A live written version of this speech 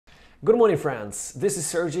Good morning, friends. This is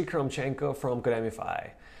Sergey Kromchenko from Codemify.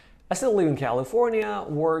 I still live in California,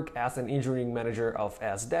 work as an engineering manager of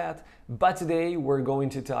SDAT, but today we're going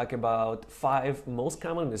to talk about 5 most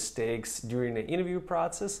common mistakes during the interview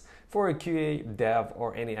process for a QA, dev,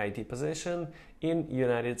 or any IT position in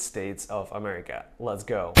United States of America. Let's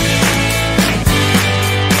go.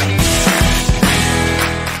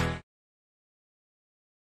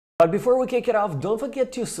 But before we kick it off, don't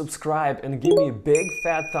forget to subscribe and give me a big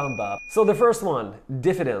fat thumb up. So the first one,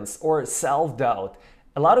 diffidence or self-doubt.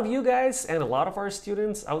 A lot of you guys and a lot of our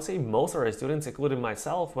students, I would say most of our students, including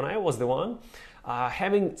myself, when I was the one,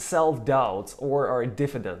 having self-doubts or are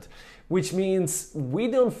diffident, which means we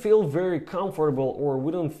don't feel very comfortable, or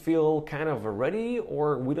we don't feel kind of ready,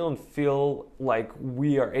 or we don't feel like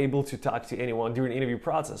we are able to talk to anyone during the interview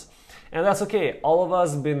process. And that's okay. All of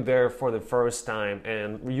us have been there for the first time,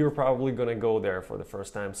 and you're probably gonna go there for the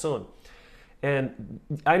first time soon. And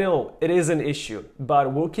I know it is an issue,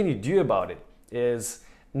 but what can you do about it? Is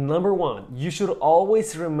number one, you should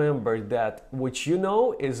always remember that what you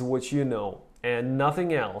know is what you know and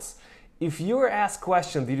nothing else. If you're asked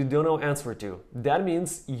questions that you don't know answer to, that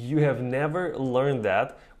means you have never learned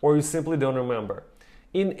that, or you simply don't remember.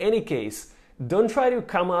 In any case, don't try to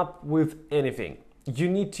come up with anything. You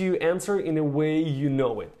need to answer in a way you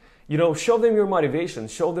know it. You know, show them your motivation.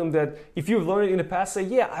 Show them that if you've learned it in the past, say,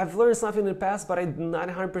 yeah, I've learned something in the past, but I'm not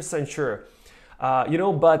 100% sure.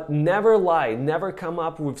 But never lie. Never come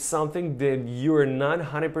up with something that you're not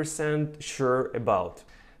 100% sure about.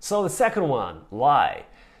 So the second one, lie.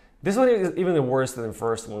 This one is even worse than the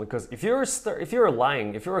first one, because if you're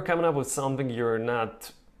lying, if you're coming up with something you're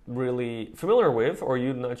not really familiar with, or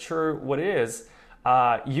you're not sure what it is,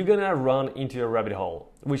 you're gonna run into a rabbit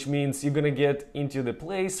hole, which means you're gonna get into the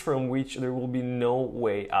place from which there will be no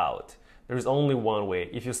way out. There's only one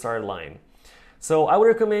way if you start lying. So I would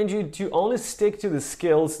recommend you to only stick to the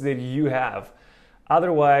skills that you have.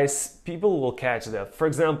 Otherwise, people will catch that. For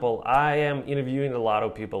example, I am interviewing a lot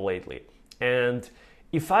of people lately, and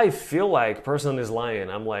if I feel like a person is lying,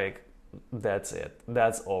 I'm like, that's it,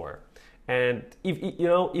 that's over. And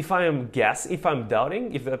if I'm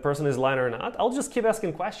doubting if that person is lying or not, I'll just keep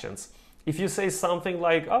asking questions. If you say something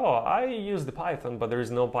like, oh, I use the Python, but there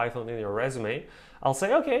is no Python in your resume, I'll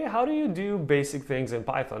say, okay, how do you do basic things in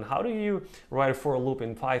Python? How do you write a for loop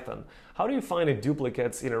in Python? How do you find a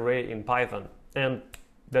duplicates in array in Python? And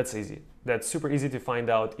that's easy. That's super easy to find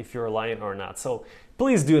out if you're lying or not. So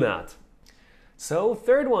please do not. So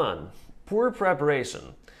third one, poor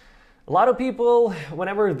preparation. A lot of people,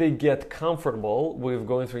 whenever they get comfortable with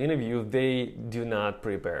going through an interview, they do not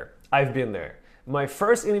prepare. I've been there. My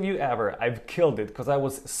first interview ever, I've killed it because I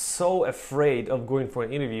was so afraid of going for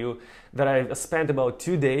an interview that I spent about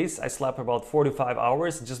 2 days. I slept about 4 to 5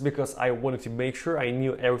 hours just because I wanted to make sure I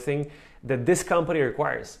knew everything that this company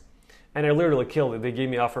requires. And I literally killed it. They gave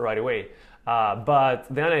me an offer right away. But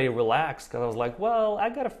then I relaxed because I was like, well, I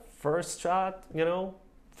got a first shot,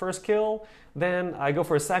 first kill. Then I go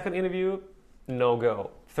for a second interview, no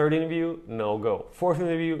go. Third interview, no go. Fourth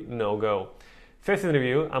interview, no go. Fifth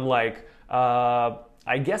interview, I'm like,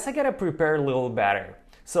 I guess I gotta prepare a little better.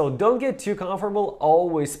 So don't get too comfortable,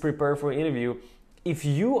 always prepare for an interview if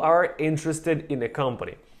you are interested in a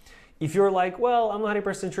company. If you're like, well, I'm not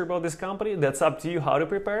 100% sure about this company, that's up to you how to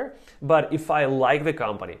prepare. But if I like the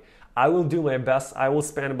company, I will do my best. I will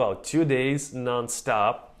spend about 2 days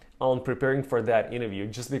non-stop on preparing for that interview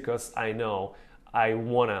just because I know I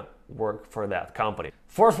wanna work for that company.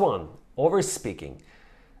 Fourth one, over-speaking.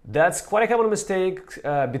 That's quite a common mistake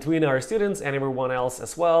between our students and everyone else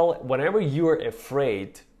as well. Whenever you're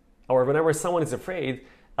afraid, or whenever someone is afraid,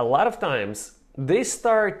 a lot of times they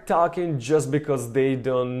start talking just because they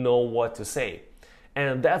don't know what to say.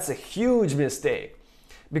 And that's a huge mistake,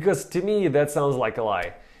 because to me that sounds like a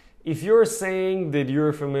lie. If you're saying that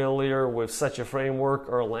you're familiar with such a framework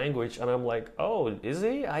or language, and I'm like, oh, is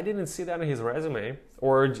he? I didn't see that in his resume,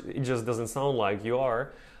 or it just doesn't sound like you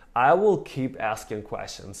are, I will keep asking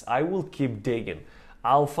questions. I will keep digging.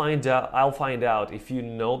 I'll find out if you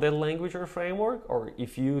know that language or framework, or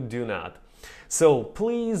if you do not. So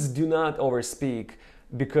please do not overspeak,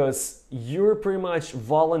 because you're pretty much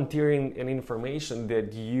volunteering an information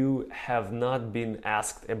that you have not been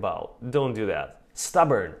asked about. Don't do that.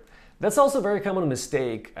 Stubborn. That's also a very common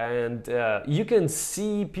mistake, and you can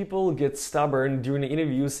see people get stubborn during the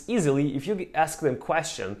interviews easily if you ask them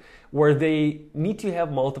questions where they need to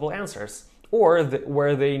have multiple answers, or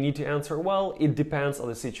where they need to answer, well, it depends on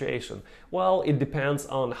the situation. Well, it depends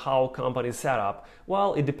on how company is set up.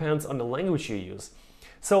 Well, it depends on the language you use.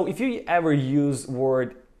 So if you ever use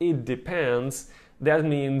word "it depends," that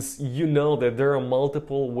means you know that there are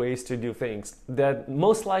multiple ways to do things. That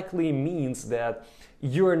most likely means that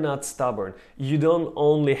you're not stubborn. You don't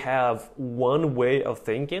only have one way of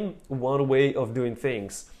thinking, one way of doing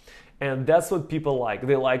things. And that's what people like.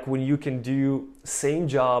 They like when you can do same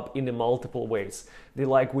job in the multiple ways. They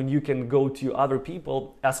like when you can go to other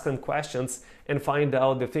people, ask them questions, and find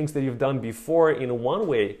out the things that you've done before in one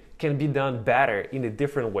way can be done better in a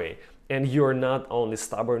different way. And you're not only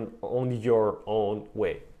stubborn on your own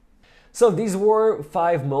way. So these were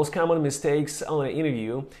 5 most common mistakes on an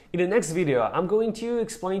interview. In the next video, I'm going to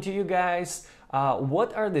explain to you guys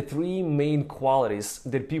what are the 3 main qualities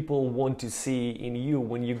that people want to see in you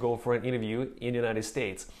when you go for an interview in the United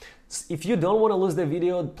States. If you don't want to lose the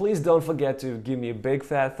video, please don't forget to give me a big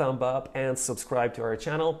fat thumb up and subscribe to our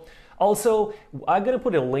channel. Also, I'm gonna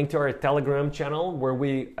put a link to our Telegram channel where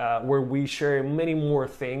we share many more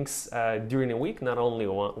things during the week, not only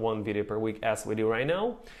one video per week as we do right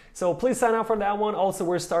now. So please sign up for that one. Also,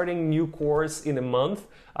 we're starting a new course in a month.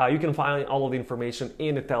 You can find all of the information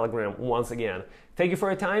in the Telegram once again. Thank you for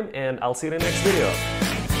your time, and I'll see you in the next video.